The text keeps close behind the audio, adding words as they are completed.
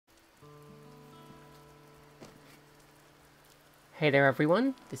Hey there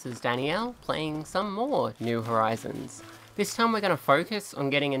everyone, this is Danielle playing some more New Horizons. This time we're going to focus on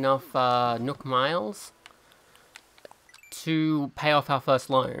getting enough Nook miles to pay off our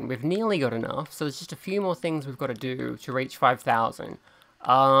first loan. We've nearly got enough, so there's just a few more things we've got to do to reach 5,000.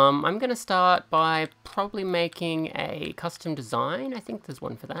 I'm going to start by probably making a custom design. I think there's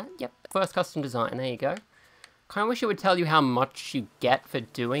one for that. Yep, first custom design, there you go. Kind of wish it would tell you how much you get for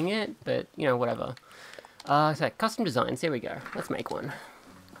doing it, but, you know, whatever. So, custom designs, here we go. Let's make one.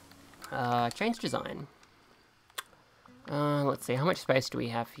 Change design. Let's see, how much space do we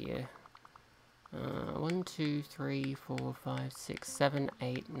have here? 1, 2, 3, 4, 5, 6, 7,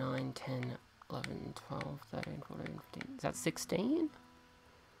 8, 9, 10, 11, 12, 13, 14, 15. Is that 16?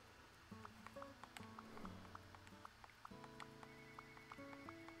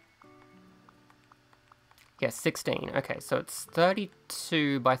 Yes, 16. Okay, so it's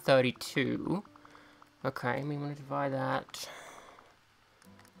 32 by 32. Okay, we want to divide that.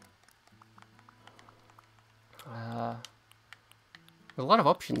 There's a lot of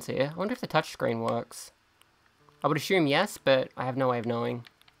options here. I wonder if the touchscreen works. I would assume yes, but I have no way of knowing.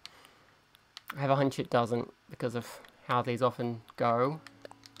 I have a hunch it doesn't because of how these often go.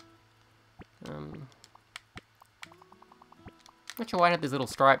 Not sure why it had these little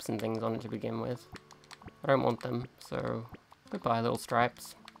stripes and things on it to begin with. I don't want them, so goodbye little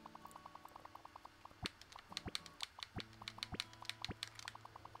stripes.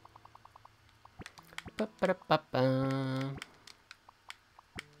 Oh,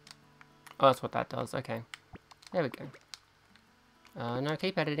 that's what that does. Okay. There we go. No,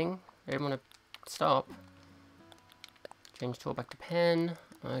 keep editing. I didn't want to stop. Change tool back to pen.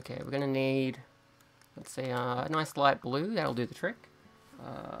 Okay, we're going to need, let's see, a nice light blue. That'll do the trick.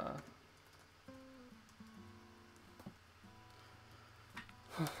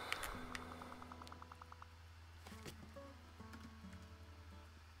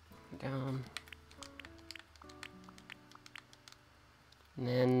 Down. And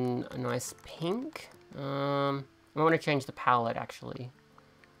then a nice pink. I want to change the palette actually.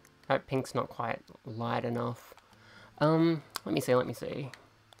 That pink's not quite light enough. Let me see.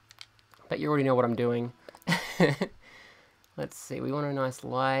 Bet you already know what I'm doing. Let's see, we want a nice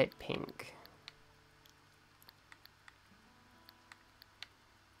light pink.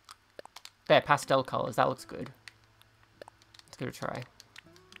 There, pastel colors, that looks good. Let's give it a try.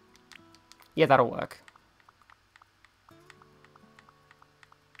 Yeah, that'll work.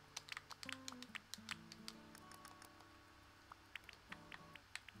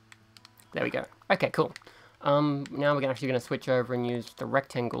 There we go. Okay, cool. Now we're actually going to switch over and use the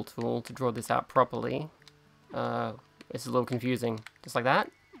rectangle tool to draw this out properly. It's a little confusing. Just like that?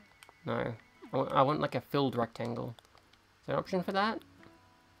 No. I want like a filled rectangle. Is there an option for that?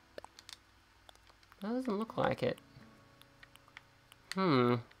 That doesn't look like it.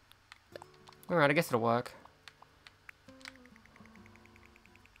 Alright, I guess it'll work.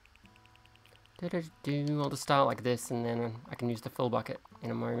 I'll just start like this, and then I can use the fill bucket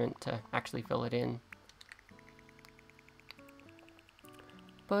in a moment to actually fill it in.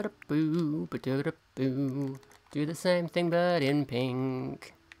 Ba-da-boo, ba-da-da-boo. Do the same thing but in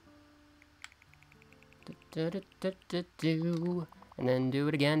pink. Do-do-do-do-do. And then do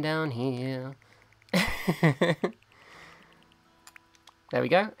it again down here. There we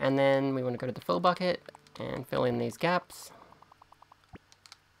go. And then we want to go to the fill bucket and fill in these gaps.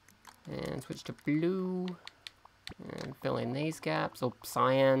 And switch to blue, and fill in these gaps, or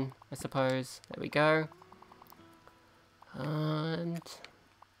cyan, I suppose. There we go. And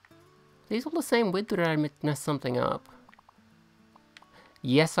these all the same width, or did I mess something up?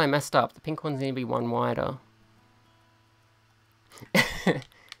 Yes, I messed up. The pink ones need to be one wider.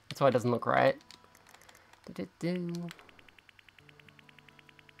 That's why it doesn't look right. It's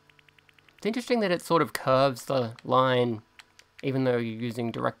interesting that it sort of curves the line even though you're using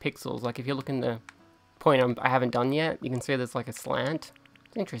direct pixels. Like if you look in the point I haven't done yet, you can see there's like a slant.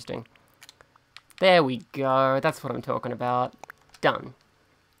 It's interesting. There we go. That's what I'm talking about. Done.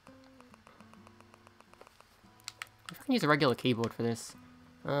 If I can use a regular keyboard for this.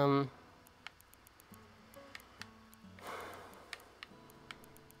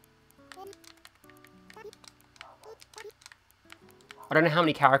 I don't know how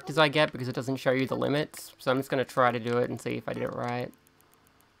many characters I get because it doesn't show you the limits, so I'm just going to try to do it and see if I did it right.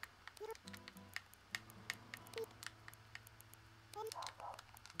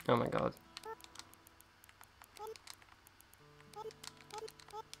 Oh my god.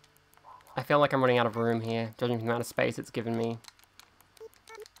 I feel like I'm running out of room here, judging from the amount of space it's given me.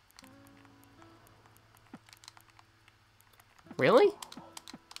 Really?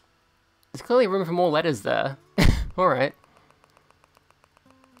 There's clearly room for more letters there. Alright.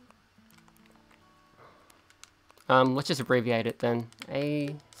 Let's just abbreviate it then.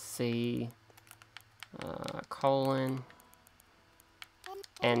 AC colon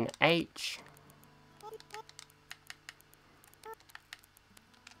NH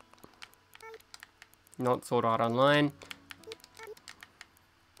not sort out online.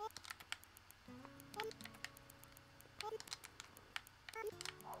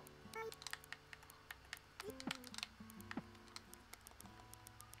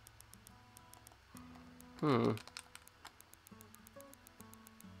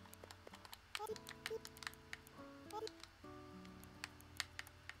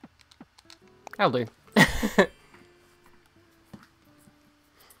 That'll do.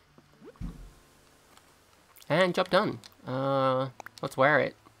 And job done. Let's wear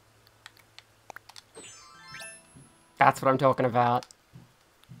it. That's what I'm talking about.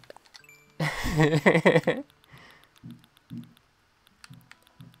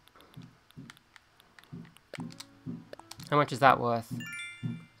 How much is that worth?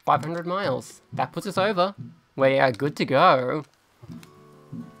 500 miles. That puts us over. We are good to go.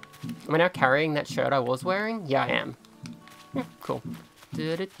 Am I now carrying that shirt I was wearing? Yeah, I am. Cool.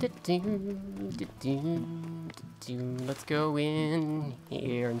 Let's go in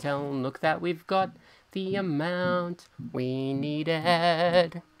here and tell Nook that we've got the amount we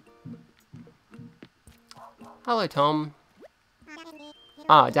needed. Hello, Tom.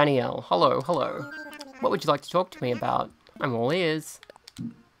 Ah, Danielle. Hello, hello. What would you like to talk to me about? I'm all ears.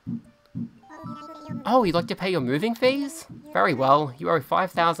 Oh, you'd like to pay your moving fees? Very well, you owe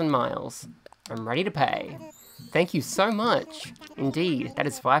 5,000 miles. I'm ready to pay. Thank you so much. Indeed, that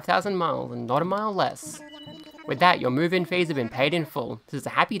is 5,000 miles and not a mile less. With that, your move-in fees have been paid in full. This is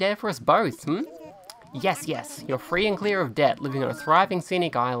a happy day for us both, Yes, yes, you're free and clear of debt, living on a thriving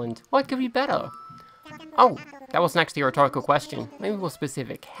scenic island. What could be better? Oh, that wasn't actually a rhetorical question. Maybe more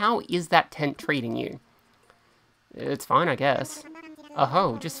specific. How is that tent treating you? It's fine, I guess.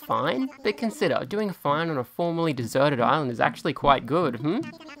 Oh, just fine? But consider, doing fine on a formerly deserted island is actually quite good,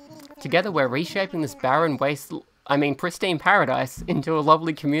 Together we're reshaping this barren pristine paradise into a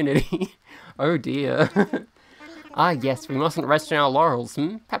lovely community. Oh dear. Ah yes, we mustn't rest on our laurels,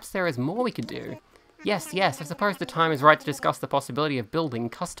 Perhaps there is more we could do. Yes, I suppose the time is right to discuss the possibility of building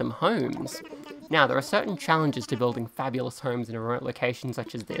custom homes. Now, there are certain challenges to building fabulous homes in a remote location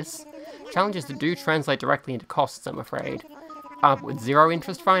such as this. Challenges that do translate directly into costs, I'm afraid. With zero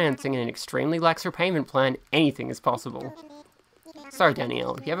interest financing and an extremely lax repayment plan, anything is possible. So,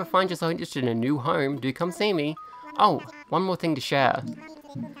 Danielle, if you ever find yourself interested in a new home, do come see me. Oh, one more thing to share.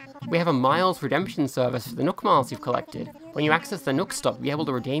 We have a miles redemption service for the Nook miles you've collected. When you access the Nook stop, you'll be able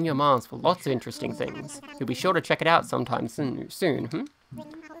to redeem your miles for lots of interesting things. You'll be sure to check it out sometime soon.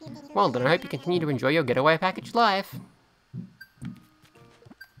 Well then, I hope you continue to enjoy your getaway package life.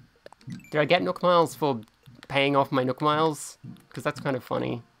 Did I get Nook miles for paying off my Nook miles? Because that's kind of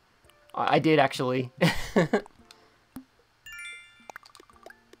funny. I did, actually.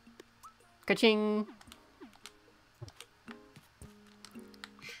 Ka-ching!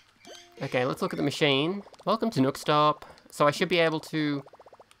 Okay, let's look at the machine. Welcome to Nook Stop. So I should be able to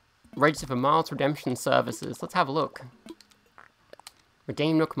register for miles redemption services. Let's have a look.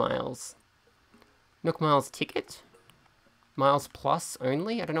 Redeem Nook miles. Nook miles ticket? Miles plus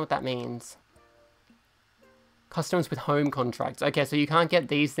only? I don't know what that means. Customs with home contracts. Okay, so you can't get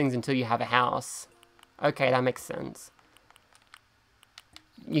these things until you have a house. Okay, that makes sense.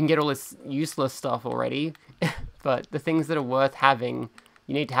 You can get all this useless stuff already, but the things that are worth having,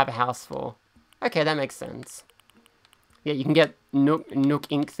 you need to have a house for. Okay, that makes sense. Yeah, you can get Nook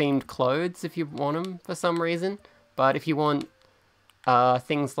Inc. themed clothes if you want them for some reason, but if you want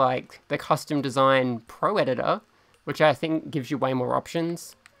things like the custom design Pro Editor, which I think gives you way more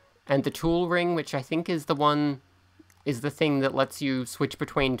options, and the tool ring, which I think is the thing that lets you switch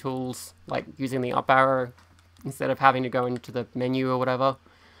between tools, like using the up arrow instead of having to go into the menu or whatever.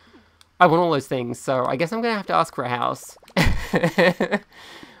 I want all those things, so I guess I'm gonna have to ask for a house.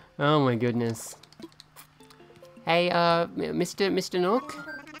 Oh my goodness. Hey, Mr. Nook?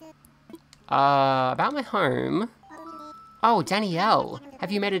 About my home? Oh, Danielle,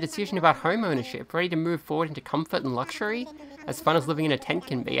 have you made a decision about home ownership? Ready to move forward into comfort and luxury? As fun as living in a tent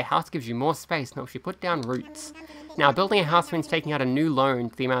can be, a house gives you more space and helps you put down roots. Now, building a house means taking out a new loan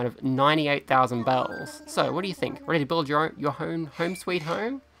to the amount of 98,000 bells. So, what do you think? Ready to build your home sweet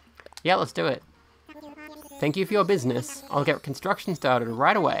home? Yeah, let's do it. Thank you for your business. I'll get construction started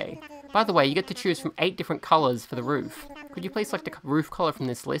right away. By the way, you get to choose from 8 different colors for the roof. Could you please select a roof color from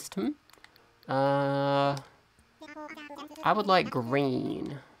this list, I would like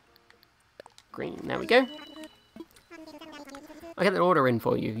green. Green, there we go. I'll get that order in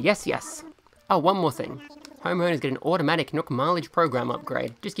for you. Yes. Oh, one more thing. Homeowners get an automatic Nook mileage program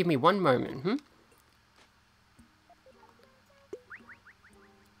upgrade. Just give me one moment,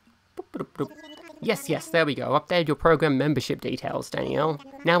 Boop, boop, boop. Yes, there we go. Updated your program membership details, Danielle.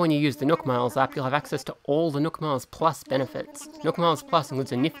 Now when you use the Nook Miles app, you'll have access to all the Nook Miles Plus benefits. Nook Miles Plus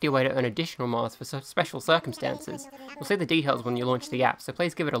includes a nifty way to earn additional miles for special circumstances. You'll see the details when you launch the app, so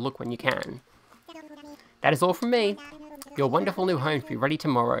please give it a look when you can. That is all from me. Your wonderful new home will be ready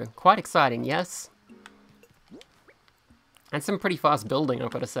tomorrow. Quite exciting, yes? And some pretty fast building, I've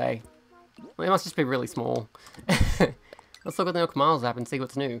got to say. Well, it must just be really small. Let's look at the Nook Miles app and see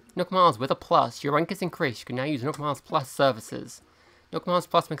what's new. Nook Miles with a plus. Your rank is increased. You can now use Nook Miles Plus services. Nook Miles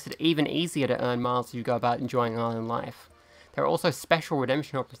Plus makes it even easier to earn miles as you go about enjoying island life. There are also special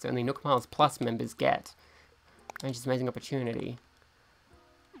redemption options that only Nook Miles Plus members get. Which is an amazing opportunity.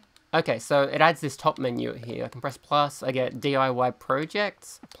 Okay, so it adds this top menu here. I can press plus, I get DIY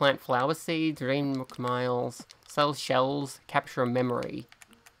projects, plant flower seeds, redeem Nook Miles, sell shells, capture a memory.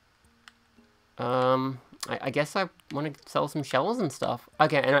 I guess I want to sell some shells and stuff.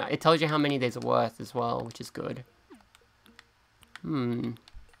 Okay, and it tells you how many these are worth as well, which is good. I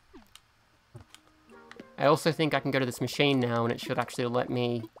also think I can go to this machine now and it should actually let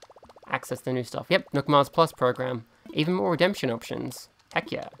me access the new stuff. Yep, Nook Miles Plus program. Even more redemption options.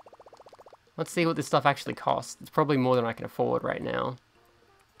 Heck yeah. Let's see what this stuff actually costs. It's probably more than I can afford right now.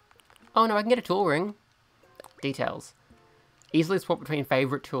 Oh no, I can get a tool ring. Details. Easily swap between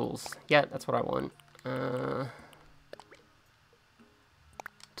favorite tools. Yeah, that's what I want.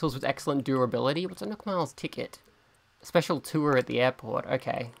 Tools with excellent durability. What's a Nook Miles ticket? Special tour at the airport.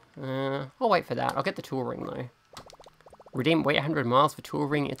 Okay. I'll wait for that. I'll get the tool ring though. Redeem wait 100 miles for tool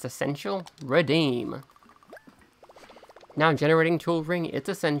ring. It's essential. Redeem. Now generating tool ring. It's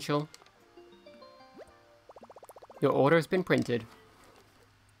essential. Your order has been printed.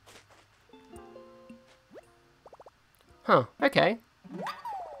 Huh, okay.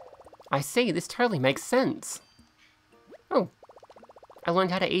 I see, this totally makes sense. Oh, I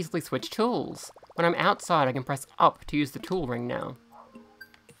learned how to easily switch tools. When I'm outside, I can press up to use the tool ring now.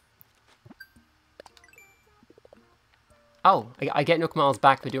 Oh, I get Nook Miles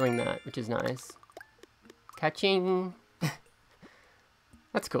back for doing that, which is nice. Catching.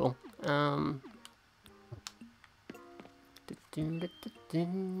 That's cool.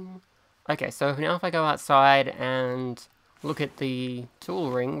 Okay, so now if I go outside and look at the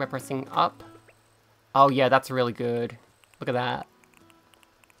tool ring by pressing up. Oh yeah, that's really good. Look at that.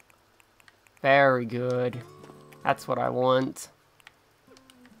 Very good. That's what I want.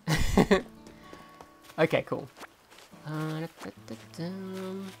 Okay, cool. I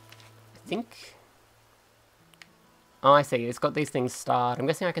think... Oh, I see. It's got these things starred. I'm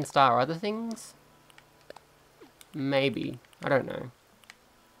guessing I can star other things? Maybe. I don't know.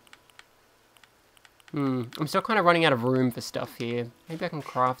 I'm still kind of running out of room for stuff here. Maybe I can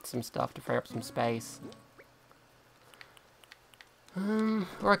craft some stuff to free up some space.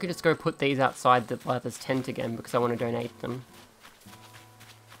 Or I could just go put these outside the Leather's tent again because I want to donate them.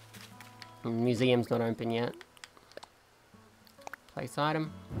 The museum's not open yet. Place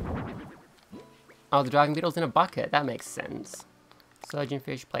item. Oh, the dragon beetle's in a bucket. That makes sense.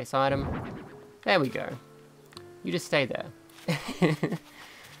 Surgeonfish, place item. There we go. You just stay there.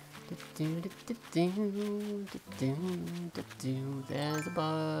 There's a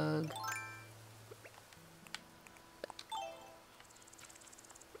bug.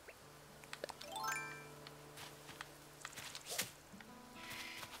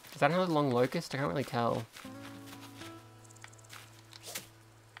 Is that another long locust? I can't really tell.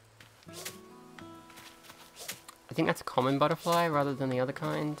 I think that's a common butterfly rather than the other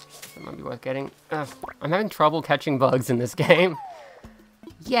kind. That might be worth getting. Ugh, I'm having trouble catching bugs in this game.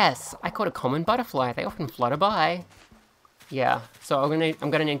 Yes, I caught a common butterfly. They often flutter by. Yeah, so I'm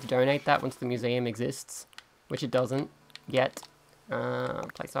gonna need to donate that once the museum exists, which it doesn't yet.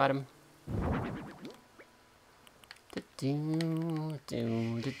 Place item.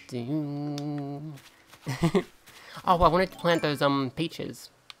 Oh, I wanted to plant those peaches.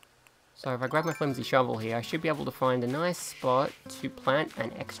 So if I grab my flimsy shovel here, I should be able to find a nice spot to plant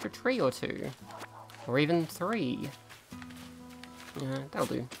an extra tree or two. Or even 3. That'll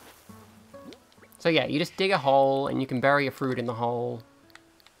do. So yeah, you just dig a hole and you can bury a fruit in the hole.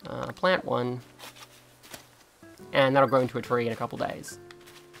 Plant one. And that'll grow into a tree in a couple days.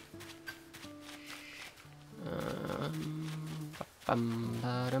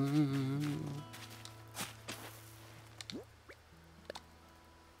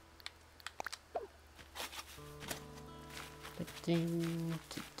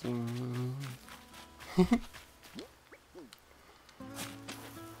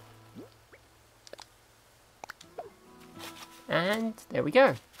 And there we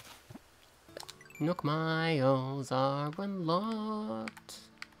go. Nook miles are unlocked.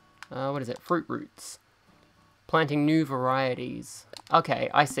 What is it? Fruit roots. Planting new varieties. Okay,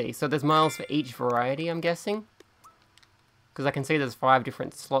 I see. So there's miles for each variety, I'm guessing? Because I can see there's 5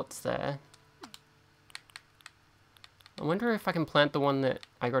 different slots there. I wonder if I can plant the one that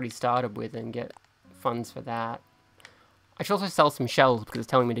I already started with and get funds for that. I should also sell some shells because it's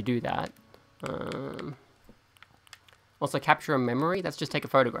telling me to do that. Also, capture a memory? That's just take a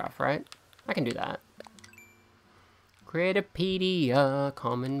photograph, right? I can do that. Critopedia,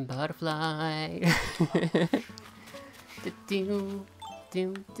 common butterfly. I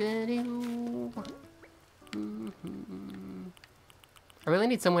really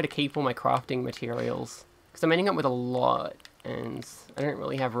need somewhere to keep all my crafting materials, because I'm ending up with a lot, and I don't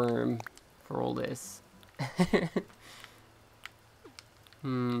really have room for all this.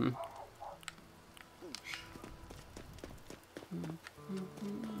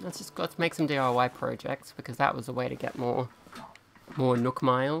 Let's make some DIY projects, because that was a way to get more Nook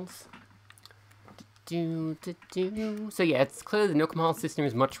miles. So yeah, it's clear the Nook mile system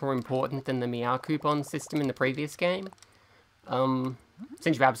is much more important than the Meow coupon system in the previous game.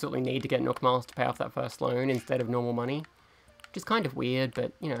 Since you absolutely need to get Nook miles to pay off that first loan instead of normal money. Which is kind of weird,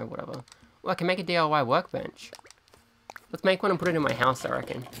 but, you know, whatever. Well, I can make a DIY workbench. Let's make one and put it in my house, I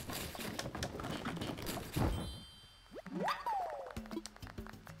reckon.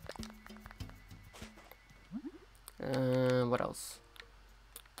 What else?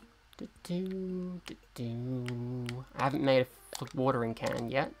 I haven't made a watering can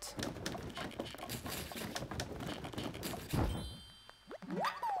yet.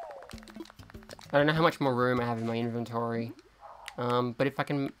 I don't know how much more room I have in my inventory. But if I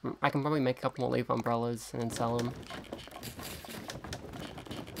can probably make a couple more leaf umbrellas and then sell them.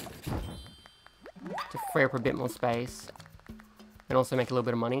 To free up a bit more space. And also make a little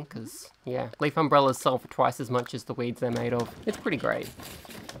bit of money, because, yeah, leaf umbrellas sell for twice as much as the weeds they're made of. It's pretty great.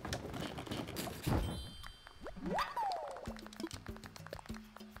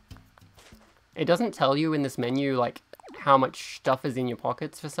 It doesn't tell you in this menu, like, how much stuff is in your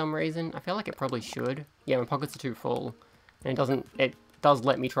pockets for some reason. I feel like it probably should. Yeah, my pockets are too full. And it does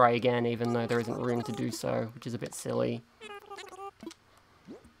let me try again, even though there isn't room to do so, which is a bit silly.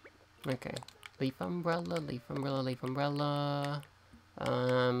 Okay. Leaf umbrella, leaf umbrella, leaf umbrella.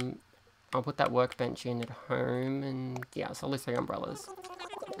 I'll put that workbench in at home, and yeah, I'll sell these 3 umbrellas.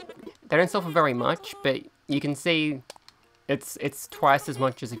 They don't sell for very much, but you can see it's twice as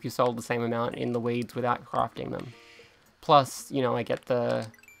much as if you sold the same amount in the weeds without crafting them. Plus, you know, I get the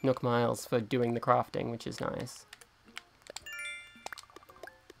Nook miles for doing the crafting, which is nice.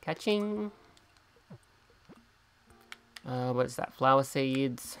 Catching. What is that? Flower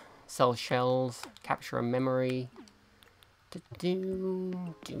seeds. Sell shells. Capture a memory. I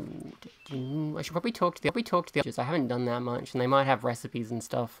should probably talk to the others. I haven't done that much, and they might have recipes and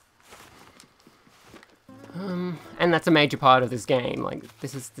stuff. And that's a major part of this game. Like,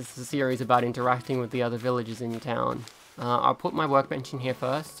 this is a series about interacting with the other villagers in your town. I'll put my workbench in here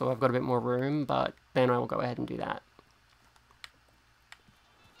first, so I've got a bit more room, but then I will go ahead and do that.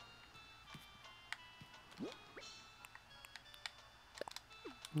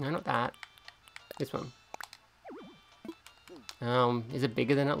 No, not that. This one. Is it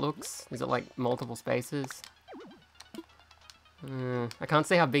bigger than it looks? Is it like multiple spaces? I can't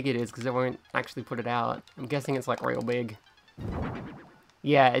see how big it is because it won't actually put it out. I'm guessing it's like real big.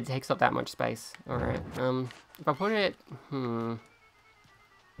 Yeah, it takes up that much space. Alright, if I put it...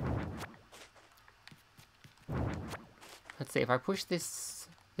 Let's see, if I push this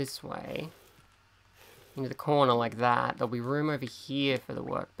way into the corner like that, there'll be room over here for the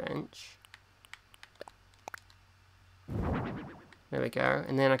workbench. There we go,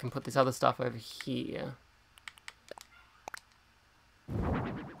 and then I can put this other stuff over here.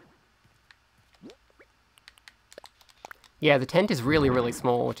 Yeah, the tent is really, really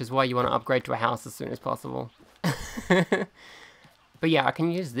small, which is why you want to upgrade to a house as soon as possible. But yeah, I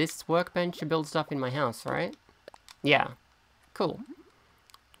can use this workbench to build stuff in my house, right? Yeah, cool.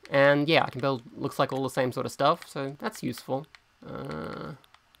 And yeah, I can build, looks like all the same sort of stuff, so that's useful. It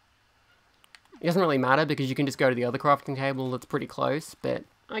doesn't really matter because you can just go to the other crafting table that's pretty close, but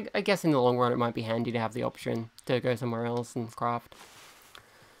I guess in the long run it might be handy to have the option to go somewhere else and craft.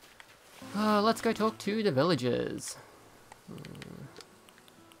 Let's go talk to the villagers.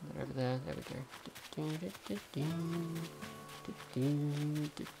 Over there, there we go.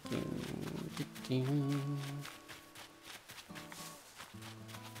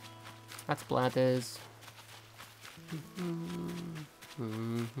 That's Blathers.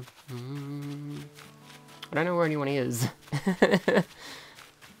 I don't know where anyone is. Are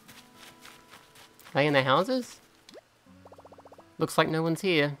they in their houses? Looks like no one's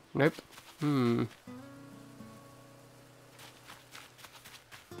here. Nope. Hmm.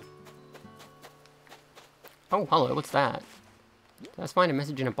 Oh, hello, what's that? Did I just find a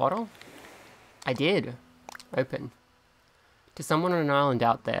message in a bottle? I did. Open. To someone on an island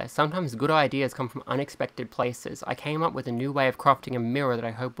out there, sometimes good ideas come from unexpected places. I came up with a new way of crafting a mirror that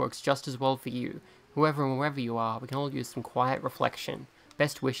I hope works just as well for you. Whoever and wherever you are, we can all use some quiet reflection.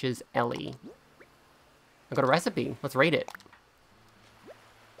 Best wishes, Ellie. I got a recipe. Let's read it.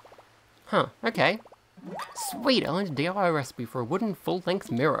 Huh, okay. Sweet, I learned a DIY recipe for a wooden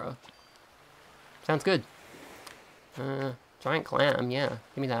full-length mirror. Sounds good. Giant clam, yeah.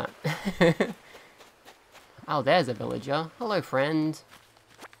 Give me that. Oh, there's a villager. Hello, friend.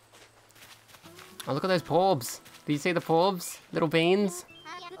 Oh, look at those porbs. Do you see the porbs? Little beans?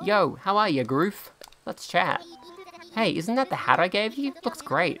 Yo, how are you, Groof? Let's chat. Hey, isn't that the hat I gave you? Looks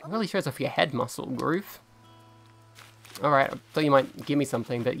great. It really shows off your head muscle, Groof. Alright, I thought you might give me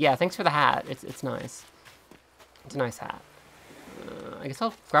something, but yeah, thanks for the hat. It's nice. It's a nice hat. I guess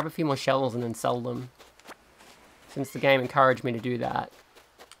I'll grab a few more shells and then sell them, since the game encouraged me to do that.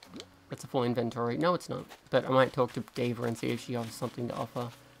 That's a full inventory. No, it's not. But I might talk to Diva and see if she has something to offer.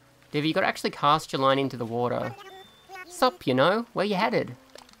 Diva, you gotta actually cast your line into the water. Sup, you know? Where you headed?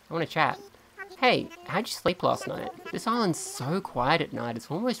 I wanna chat. Hey, how'd you sleep last night? This island's so quiet at night, it's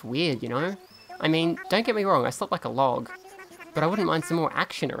almost weird, you know? I mean, don't get me wrong, I slept like a log. But I wouldn't mind some more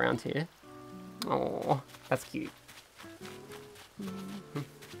action around here. Oh, that's cute.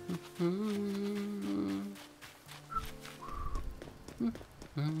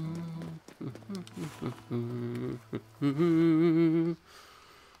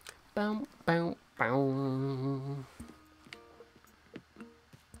 Bow, bow, bow.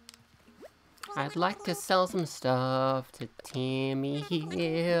 I'd like to sell some stuff to Timmy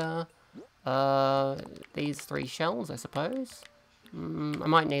here. These 3 shells, I suppose. I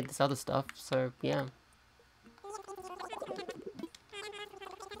might need this other stuff, so yeah.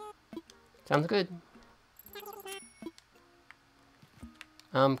 Sounds good.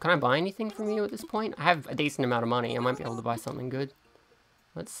 Can I buy anything from you at this point? I have a decent amount of money. I might be able to buy something good.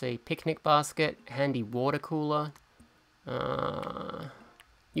 Let's see. Picnic basket, handy water cooler.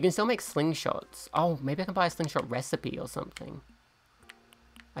 You can still make slingshots. Oh, maybe I can buy a slingshot recipe or something.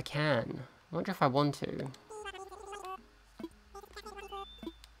 I can. I wonder if I want to.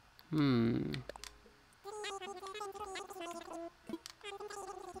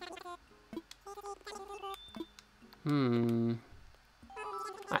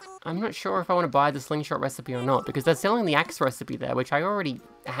 I'm not sure if I want to buy the slingshot recipe or not, because they're selling the axe recipe there, which I already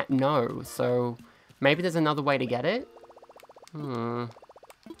know, so maybe there's another way to get it?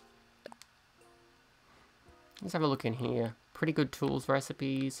 Let's have a look in here. Pretty good tools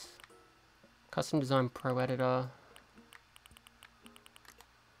recipes. Custom design pro editor.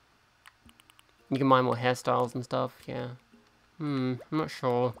 You can buy more hairstyles and stuff, yeah. I'm not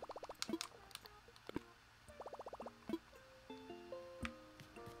sure.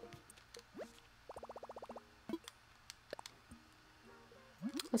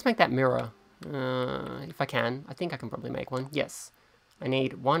 Let's make that mirror. If I can. I think I can probably make one. Yes. I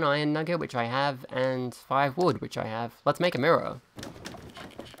need 1 iron nugget, which I have, and 5 wood, which I have. Let's make a mirror.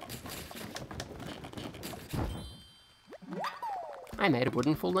 I made a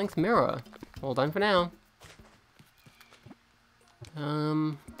wooden full-length mirror. All done for now.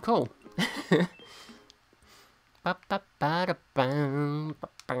 Cool.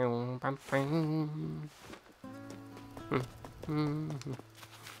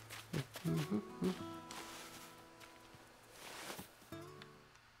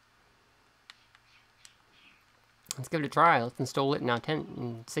 Let's give it a try. Let's install it in our tent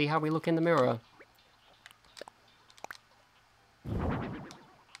and see how we look in the mirror.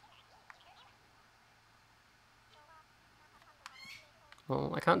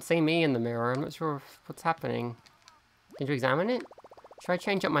 Well, I can't see me in the mirror. I'm not sure what's happening. Did you examine it? Should I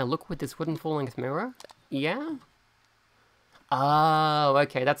change up my look with this wooden full-length mirror? Yeah? Oh,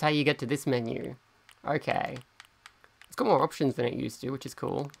 okay. That's how you get to this menu. Okay. It's got more options than it used to, which is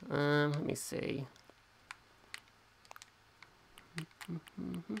cool. Let me see.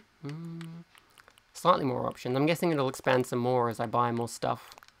 Slightly more options. I'm guessing it'll expand some more as I buy more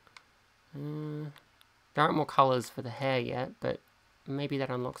stuff. There aren't more colours for the hair yet, but maybe that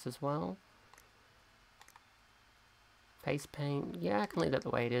unlocks as well. Face paint. Yeah, I can leave that the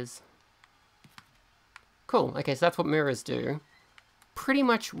way it is. Cool. Okay, so that's what mirrors do. Pretty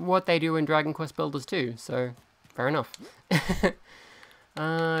much what they do in Dragon Quest Builders too, so fair enough.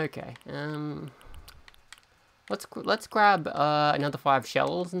 Okay. Let's grab another 5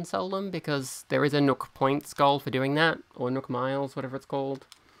 shells and sell them, because there is a Nook points goal for doing that, or Nook miles, whatever it's called.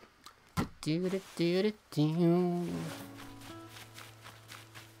 And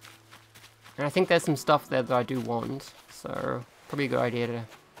I think there's some stuff there that I do want, so probably a good idea to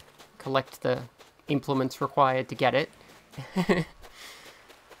collect the implements required to get it.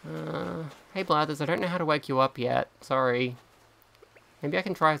 Hey Blathers, I don't know how to wake you up yet, sorry. Maybe I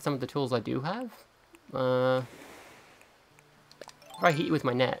can try some of the tools I do have? If I hit you with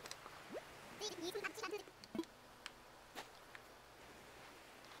my net.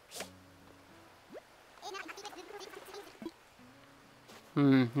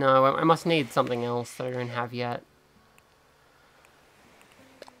 No, I must need something else that I don't have yet.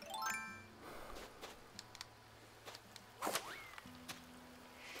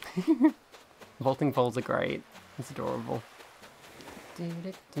 Vaulting poles are great. It's adorable. I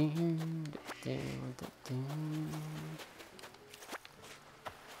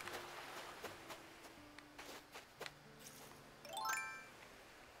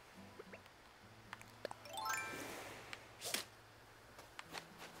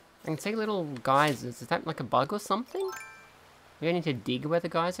can see little geysers. Is that like a bug or something? We don't need to dig where the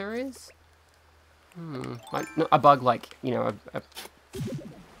geyser is? Like, not a bug like, you know,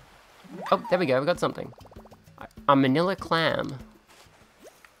 Oh, there we go, we got something. A manila clam.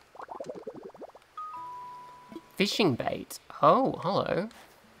 Fishing bait. Oh, hello.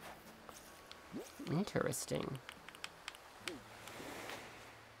 Interesting.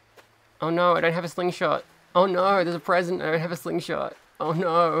 Oh no, I don't have a slingshot. Oh no, there's a present, I don't have a slingshot. Oh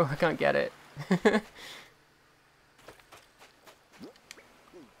no, I can't get it.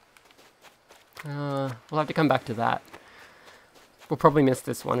 We'll have to come back to that. We'll probably miss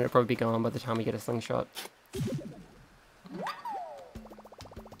this one, it'll probably be gone by the time we get a slingshot.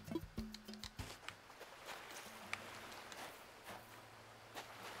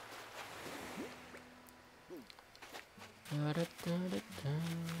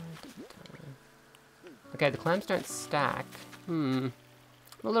 Okay, the clams don't stack. I'm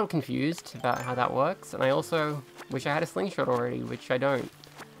a little confused about how that works, and I also wish I had a slingshot already, which I don't.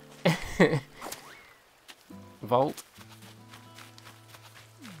 Vault.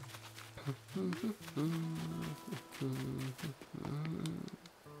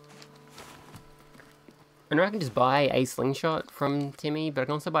 I know I can just buy a slingshot from Timmy, but I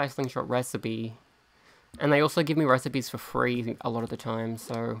can also buy a slingshot recipe. And they also give me recipes for free a lot of the time,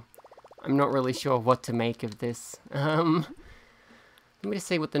 so I'm not really sure what to make of this. Let me just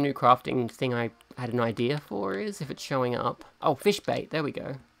see what the new crafting thing I had an idea for is, if it's showing up. Oh, fish bait, there we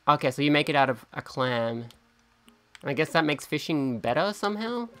go. Okay, so you make it out of a clam. And I guess that makes fishing better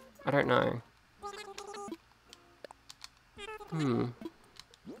somehow? I don't know.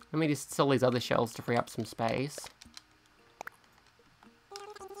 Let me just sell these other shells to free up some space.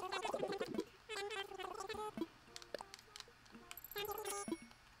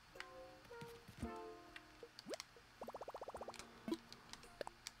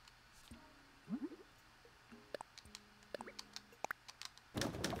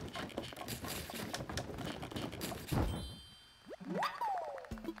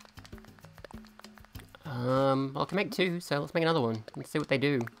 I can make 2, so let's make another one. Let's see what they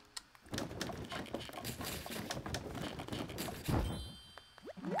do.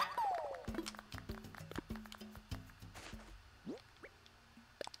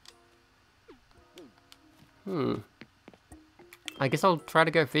 I guess I'll try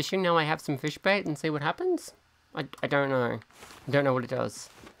to go fishing now I have some fish bait and see what happens? I don't know. I don't know what it does.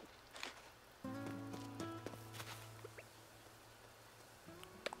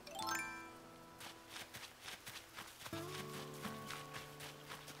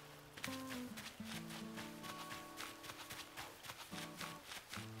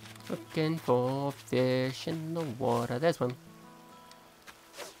 Looking for fish in the water. There's one.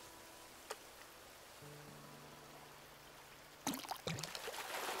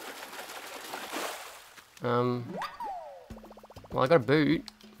 Well, I got a boot.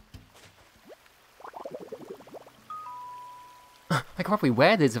 I could probably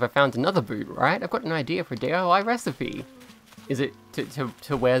wear this if I found another boot, right? I've got an idea for a DIY recipe. Is it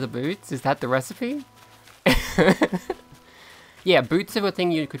to wear the boots? Is that the recipe? Yeah, boots are a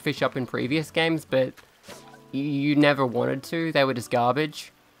thing you could fish up in previous games, but you never wanted to. They were just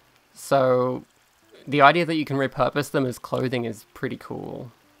garbage. So the idea that you can repurpose them as clothing is pretty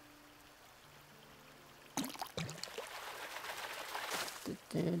cool.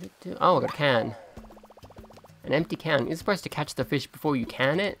 Oh, I got a can. An empty can. You're supposed to catch the fish before you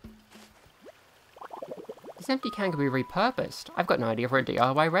can it? This empty can can be repurposed. I've got an idea for a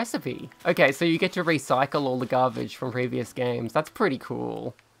DIY recipe. Okay, so you get to recycle all the garbage from previous games. That's pretty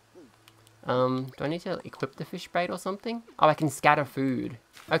cool. Do I need to equip the fish bait or something? Oh, I can scatter food.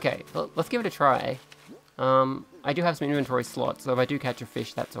 Okay, well, let's give it a try. I do have some inventory slots, so if I do catch a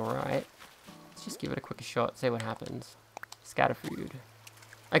fish, that's alright. Let's just give it a quick shot, see what happens. Scatter food.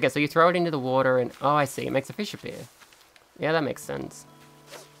 Okay, so you throw it into the water and... Oh, I see, it makes a fish appear. Yeah, that makes sense.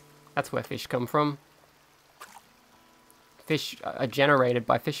 That's where fish come from. Fish are generated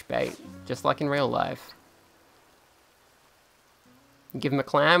by fish bait, just like in real life. You give them a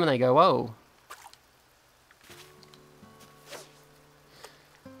clam and they go, whoa.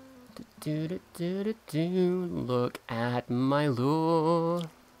 Look at my lure.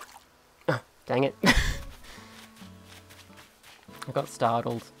 Oh, dang it. I got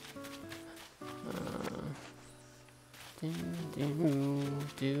startled.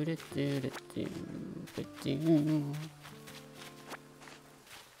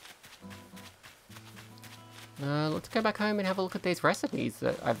 Let's go back home and have a look at these recipes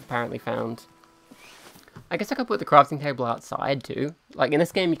that I've apparently found. I guess I could put the crafting table outside too. Like in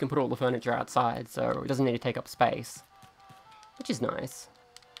this game you can put all the furniture outside, so it doesn't need to take up space. Which is nice.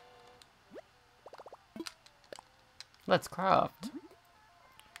 Let's craft.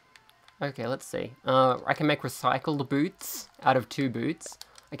 Okay, let's see. I can make recycled boots out of 2 boots.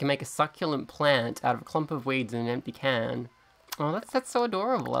 I can make a succulent plant out of a clump of weeds in an empty can. Oh, that's so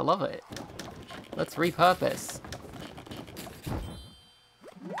adorable. I love it. Let's repurpose.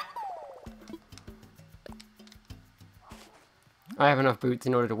 I have enough boots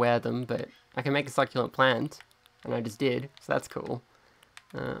in order to wear them, but I can make a succulent plant, and I just did, so that's cool.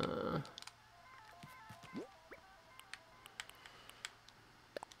 There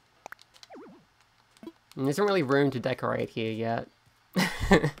isn't really room to decorate here yet.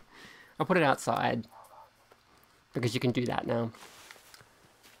 I'll put it outside, because you can do that now.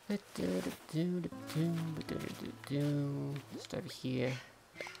 Just over here.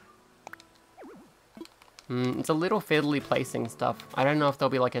 It's a little fiddly placing stuff. I don't know if there'll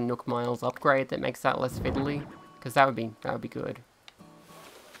be like a Nook Miles upgrade that makes that less fiddly, because that would be good.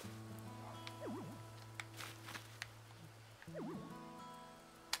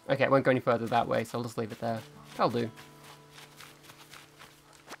 Okay, it won't go any further that way, so I'll just leave it there. That'll do.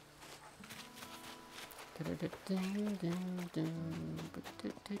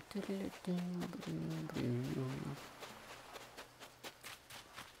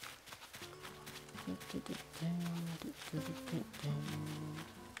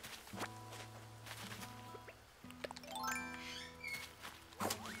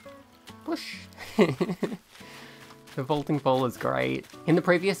 Push! The vaulting pole is great. In the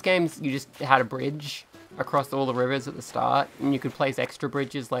previous games, you just had a bridge across all the rivers at the start, and you could place extra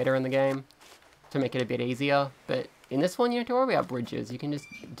bridges later in the game to make it a bit easier. But in this one, you don't have to worry about bridges. You can just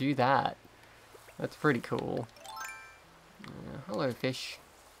do that. That's pretty cool. Hello, fish.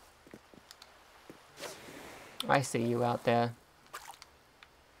 I see you out there.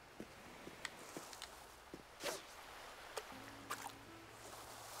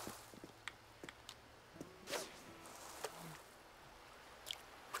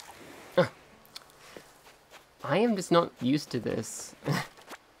 I am just not used to this.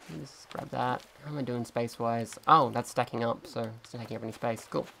 Just grab that. How am I doing space-wise? Oh, that's stacking up, so it's not taking up any space.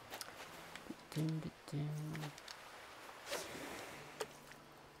 Cool.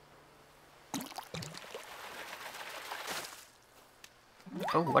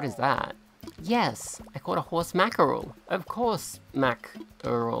 Oh, what is that? Yes, I caught a horse mackerel. Of course,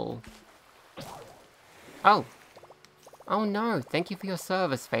 mackerel. Oh. Oh no, thank you for your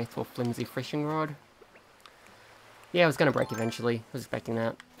service, faithful flimsy fishing rod. Yeah, I was gonna break eventually. I was expecting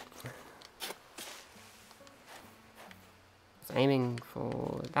that. I was aiming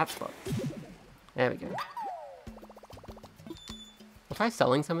for that spot. There we go. I'll try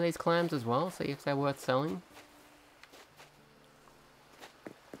selling some of these clams as well, see if they're worth selling.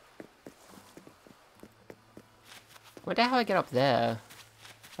 Wonder how I get up there.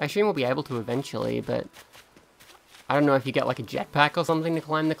 I assume we'll be able to eventually, but I don't know if you get like a jetpack or something to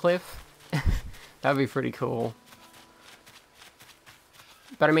climb the cliff. That would be pretty cool.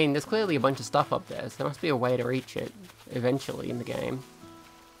 But I mean, there's clearly a bunch of stuff up there, so there must be a way to reach it eventually in the game.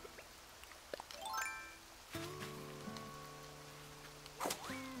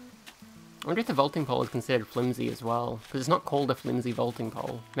 I wonder if the vaulting pole is considered flimsy as well, because it's not called a flimsy vaulting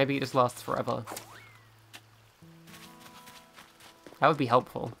pole. Maybe it just lasts forever. That would be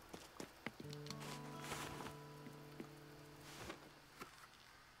helpful.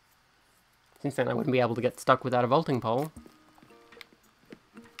 Since then I wouldn't be able to get stuck without a vaulting pole.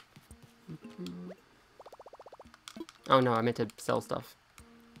 Oh no, I meant to sell stuff.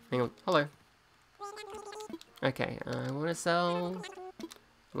 Hang on. Hello. Okay, I want to sell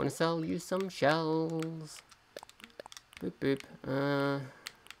you some shells. Boop boop.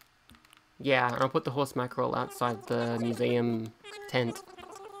 Yeah, and I'll put the horse mackerel outside the museum tent.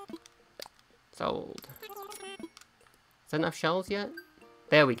 Sold. Is that enough shells yet?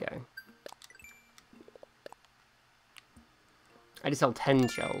 There we go. I just sell 10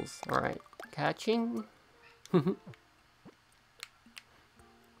 shells. Alright. Catching.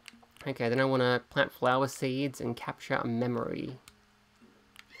 Okay, then I want to plant flower seeds and capture a memory.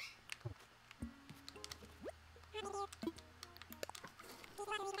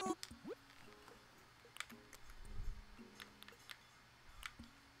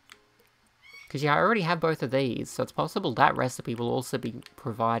 Because, yeah, I already have both of these, so it's possible that recipe will also be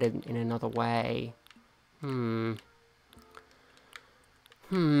provided in another way. I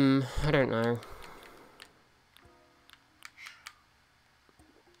don't know.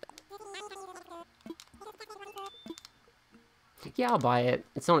 Yeah, I'll buy it.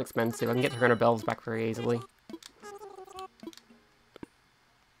 It's not expensive. I can get 300 bells back very easily.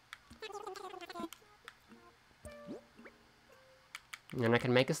 And I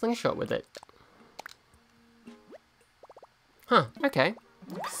can make a slingshot with it. Huh, okay.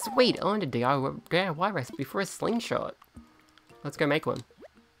 Sweet, I learned a DIY recipe for a slingshot. Let's go make one.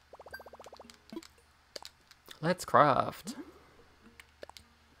 Let's craft.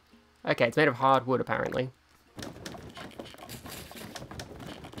 Okay, it's made of hardwood, apparently.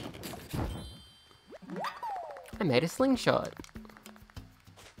 I made a slingshot.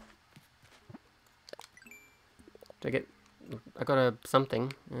 I got a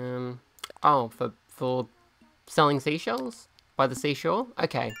something. Oh, for selling seashells? By the seashore?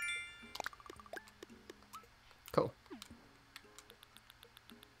 Okay. Cool.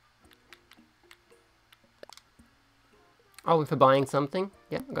 Oh, and for buying something?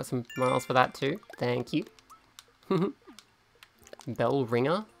 Yeah, I got some miles for that too. Thank you. Bell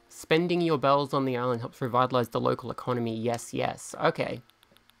ringer? Spending your bells on the island helps revitalize the local economy. Yes, yes. Okay.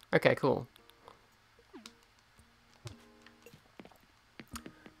 Okay, cool.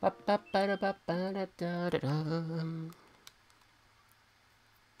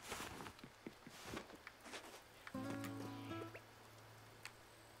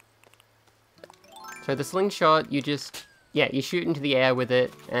 So the slingshot, you just, yeah, you shoot into the air with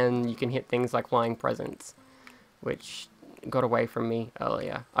it, and you can hit things like flying presents, which got away from me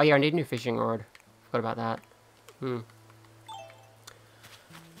earlier. Oh yeah, I need a new fishing rod. Forgot about that.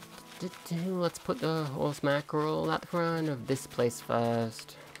 Let's put the horse mackerel at the front of this place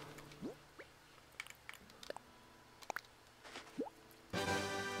first.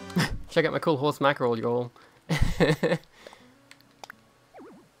 Check out my cool horse mackerel, y'all.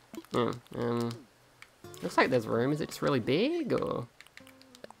 Looks like there's room. Is it just really big, or?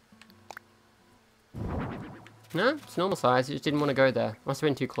 No, it's normal size. I just didn't want to go there. Must have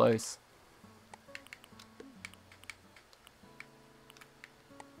been too close.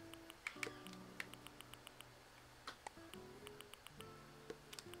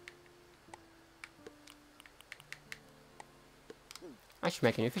 I should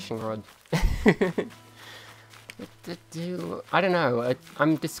make a new fishing rod. I don't know.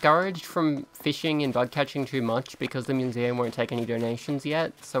 I'm discouraged from fishing and bug catching too much because the museum won't take any donations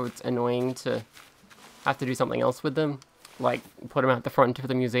yet, so it's annoying to have to do something else with them, like put them at the front of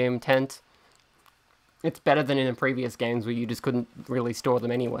the museum tent. It's better than in the previous games where you just couldn't really store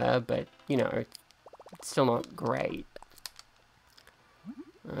them anywhere, but, you know, it's still not great.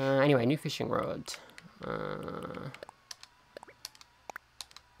 Anyway, new fishing rod.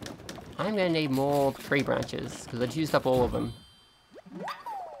 I'm gonna need more tree branches, because I've used up all of them.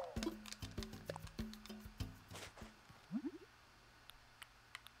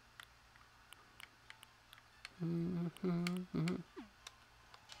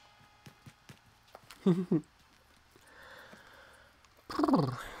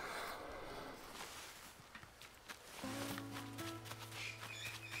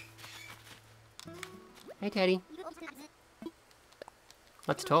 Hey, Teddy.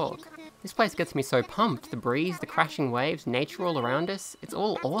 Let's talk. This place gets me so pumped. The breeze, the crashing waves, nature all around us. It's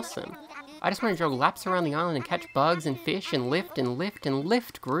all awesome. I just want to jog laps around the island and catch bugs and fish and lift and lift and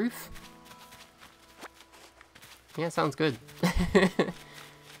lift, Groof. Yeah, sounds good.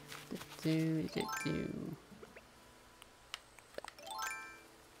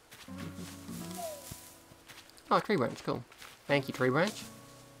 Oh, tree branch, cool. Thank you, tree branch.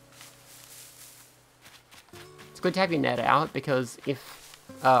 It's good to have your net out, because if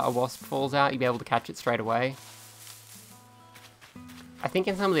a wasp falls out, you'll be able to catch it straight away. I think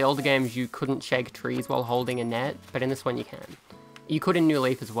in some of the older games you couldn't shake trees while holding a net, but in this one you can. You could in New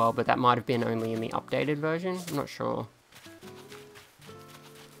Leaf as well, but that might have been only in the updated version. I'm not sure.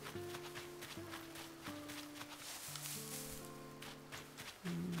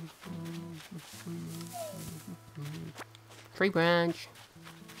 Tree branch.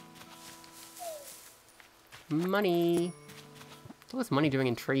 Money. What's all this money doing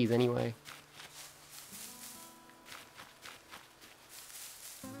in trees anyway?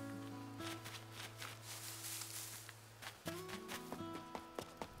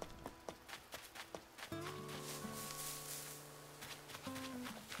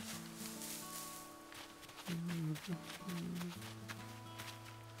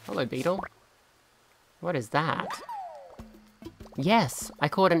 Hello, beetle. What is that? Yes, I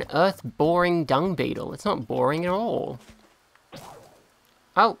caught an earth-boring dung beetle. It's not boring at all.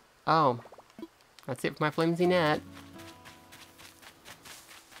 Oh. That's it for my flimsy net.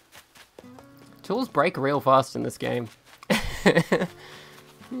 Tools break real fast in this game.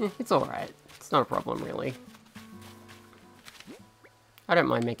 It's alright. It's not a problem, really. I don't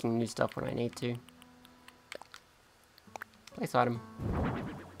mind making new stuff when I need to. Place item.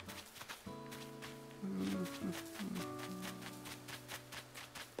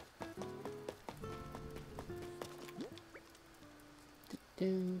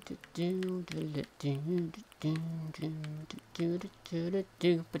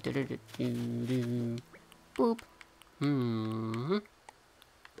 Boop.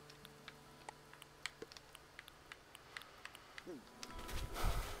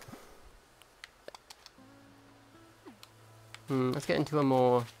 Let's get into a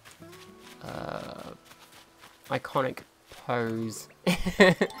more iconic pose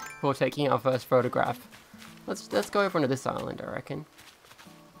for taking our first photograph. Let's go over onto this island, I reckon.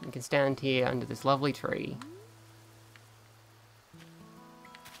 We can stand here under this lovely tree.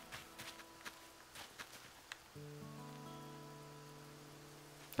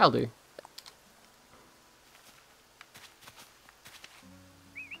 That'll do.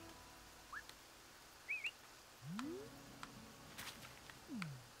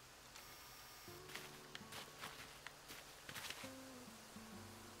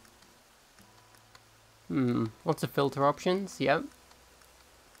 Lots of filter options, yep.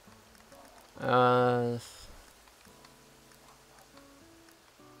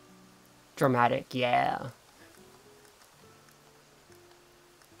 Dramatic, yeah.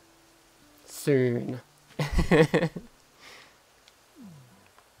 Soon.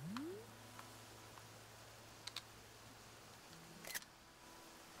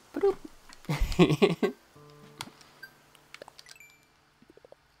 Boop.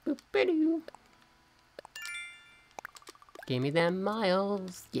 Boop-a-doo. Give me them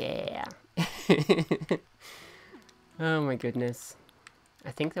miles, yeah. Oh my goodness.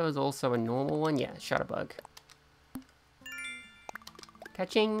 I think there was also a normal one. Yeah, Shutterbug.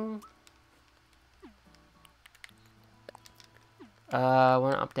 Catching. I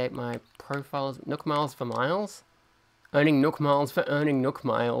want to update my profiles. Nook miles for miles? Earning Nook miles for earning Nook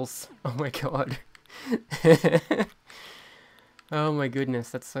miles. Oh my god. Oh my goodness,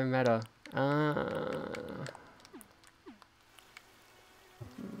 that's so meta.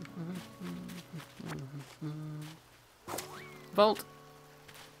 Vault.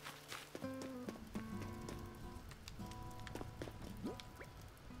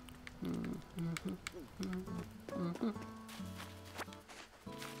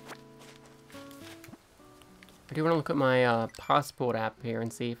 I do want to look at my passport app here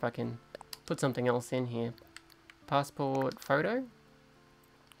and see if I can put something else in here. Passport photo?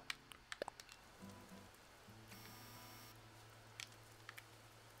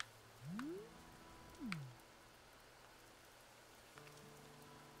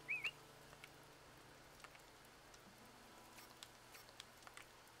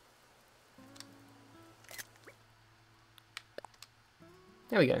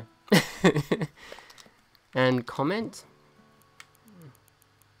 There we go. And comment.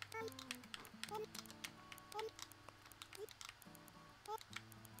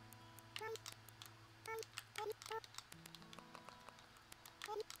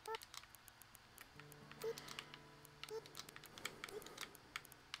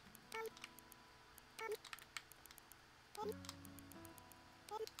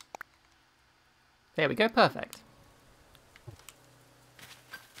 There we go, perfect.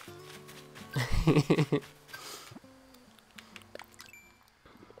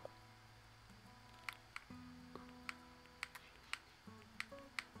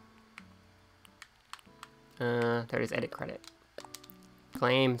 There it is, edit credit.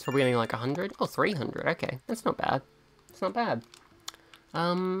 Claims, probably only like 100? Oh, 300, okay. That's not bad. It's not bad.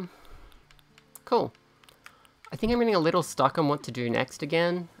 Cool. I think I'm getting a little stuck on what to do next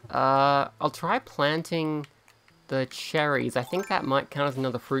again. I'll try planting the cherries. I think that might count as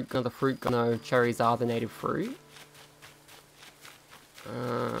another fruit. No, cherries are the native fruit.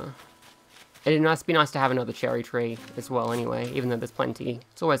 It'd be nice to have another cherry tree as well anyway, even though there's plenty.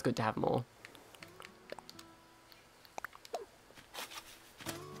 It's always good to have more.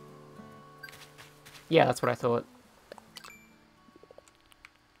 Yeah, that's what I thought.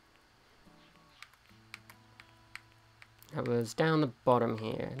 That was down the bottom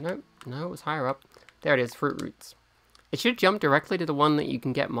here. Nope, no, it was higher up. There it is, fruit roots. It should jump directly to the one that you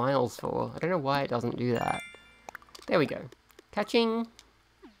can get miles for. I don't know why it doesn't do that. There we go. Catching.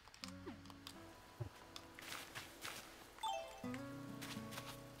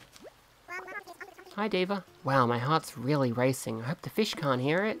 Hi, Diva. Wow, my heart's really racing. I hope the fish can't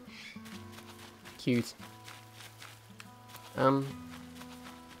hear it. Cute.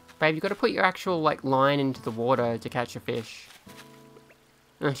 Babe, you gotta put your actual, like, line into the water to catch a fish.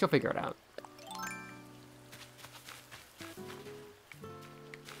 She'll figure it out.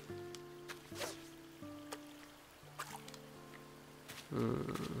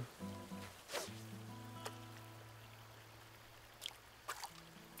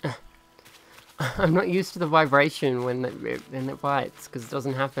 I'm not used to the vibration when it bites, because it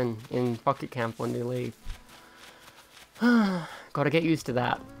doesn't happen in Pocket Camp when you leave. Gotta get used to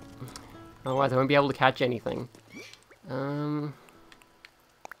that. Otherwise I won't be able to catch anything. How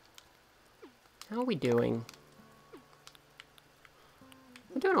are we doing?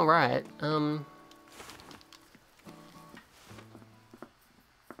 We're doing alright.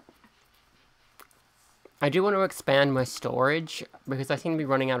 I do want to expand my storage, because I seem to be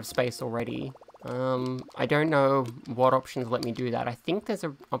running out of space already. I don't know what options let me do that. I think there's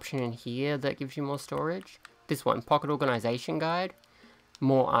an option in here that gives you more storage. This one, Pocket Organization Guide.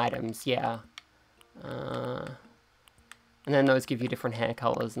 More items, yeah. And then those give you different hair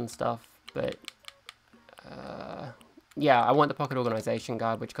colors and stuff, but... yeah, I want the Pocket Organization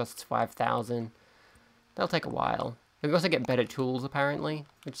Guide, which costs 5,000. That'll take a while. You can also get better tools, apparently,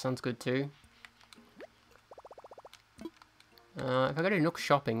 which sounds good too. If I go to Nook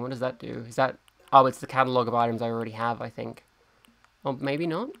Shopping, what does that do? Is that... Oh, it's the catalogue of items I already have, I think. Or maybe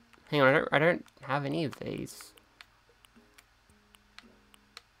not? Hang on, I don't have any of these.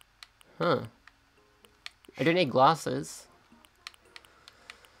 Huh. I don't need glasses.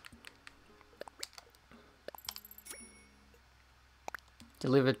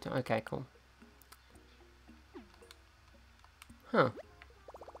 Delivered... Okay, cool. Huh.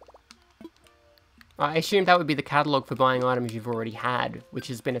 I assumed that would be the catalogue for buying items you've already had, which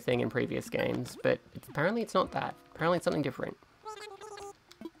has been a thing in previous games, but apparently it's not that. Apparently it's something different.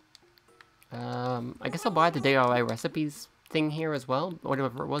 I guess I'll buy the DIY recipes thing here as well,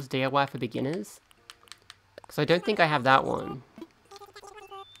 whatever it was, DIY for beginners. Because I don't think I have that one.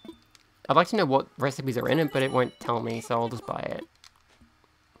 I'd like to know what recipes are in it, but it won't tell me, so I'll just buy it.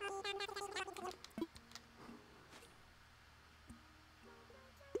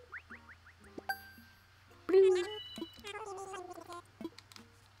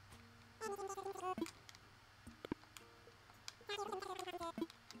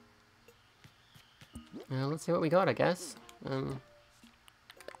 Let's see what we got, I guess.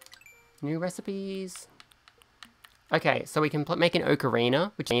 New recipes. Okay, so we can make an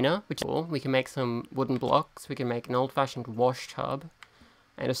ocarina, which is cool. We can make some wooden blocks. We can make an old-fashioned wash tub,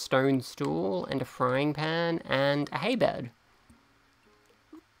 and a stone stool, and a frying pan, and a hay bed.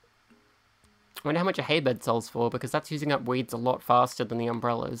 I wonder how much a hay bed sells for, because that's using up weeds a lot faster than the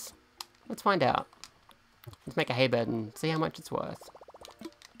umbrellas. Let's find out. Let's make a hay bed and see how much it's worth.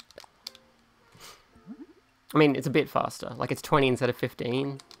 I mean, it's a bit faster. Like, it's 20 instead of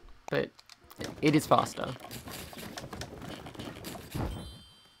 15, but it is faster.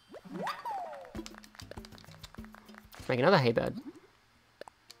 Let's make another hay bed.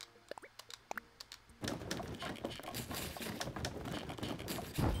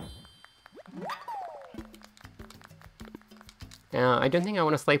 Now, I don't think I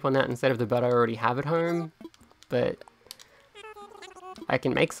want to sleep on that instead of the bed I already have at home, but I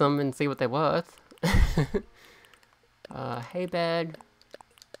can make some and see what they're worth. Hay bed,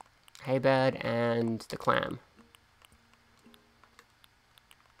 and the clam.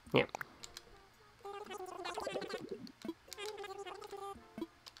 Yep.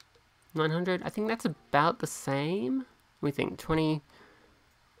 $900. I think that's about the same. We think 20,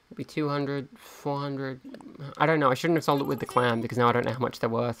 maybe 200, 400. I don't know. I shouldn't have sold it with the clam because now I don't know how much they're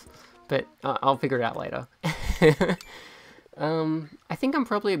worth. But I'll figure it out later. I think I'm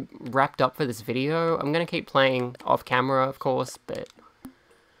probably wrapped up for this video. I'm gonna keep playing off camera, of course, but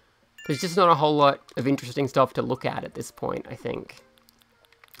There's just not a whole lot of interesting stuff to look at this point, I think.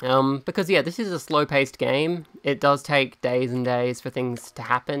 Because yeah, this is a slow-paced game. It does take days and days for things to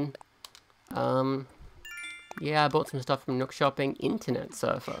happen. Yeah, I bought some stuff from Nook Shopping. Internet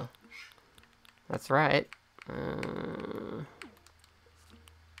surfer. That's right.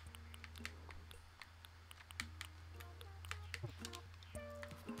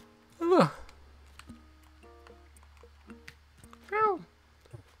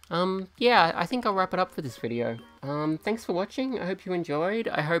 Yeah, I think I'll wrap it up for this video. Thanks for watching. I hope you enjoyed.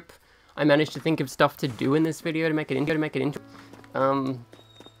 I hope I managed to think of stuff to do in this video to make it interesting.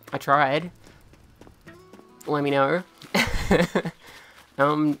 I tried. Let me know.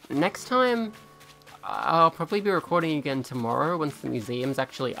 Next time, I'll probably be recording again tomorrow once the museum's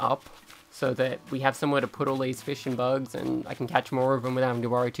actually up, so that we have somewhere to put all these fish and bugs and I can catch more of them without having to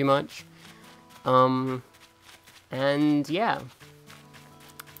worry too much. And yeah.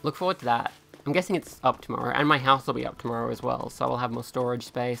 Look forward to that. I'm guessing it's up tomorrow, and my house will be up tomorrow as well, so I'll have more storage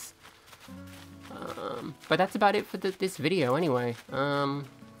space. But that's about it for this video anyway.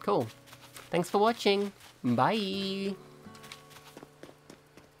 Cool. Thanks for watching. Bye!